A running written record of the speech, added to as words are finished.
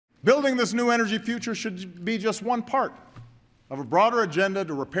Building this new energy future should be just one part of a broader agenda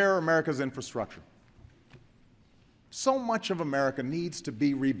to repair America's infrastructure. So much of America needs to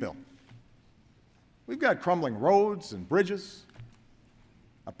be rebuilt. We've got crumbling roads and bridges,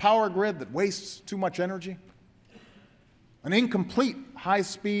 a power grid that wastes too much energy, an incomplete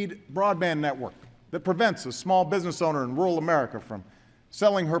high-speed broadband network that prevents a small business owner in rural America from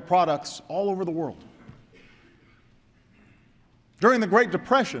selling her products all over the world. During the Great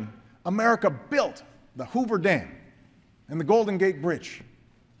Depression, America built the Hoover Dam and the Golden Gate Bridge.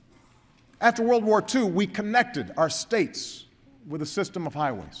 After World War II, we connected our states with a system of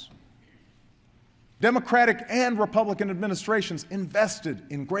highways. Democratic and Republican administrations invested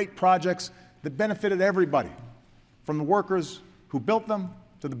in great projects that benefited everybody, from the workers who built them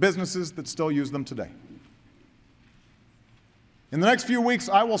to the businesses that still use them today. In the next few weeks,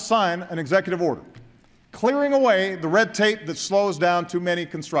 I will sign an executive order clearing away the red tape that slows down too many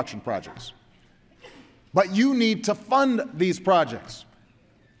construction projects. But you need to fund these projects.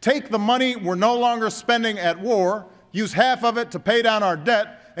 Take the money we're no longer spending at war, use half of it to pay down our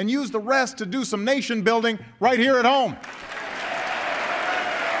debt, and use the rest to do some nation building right here at home.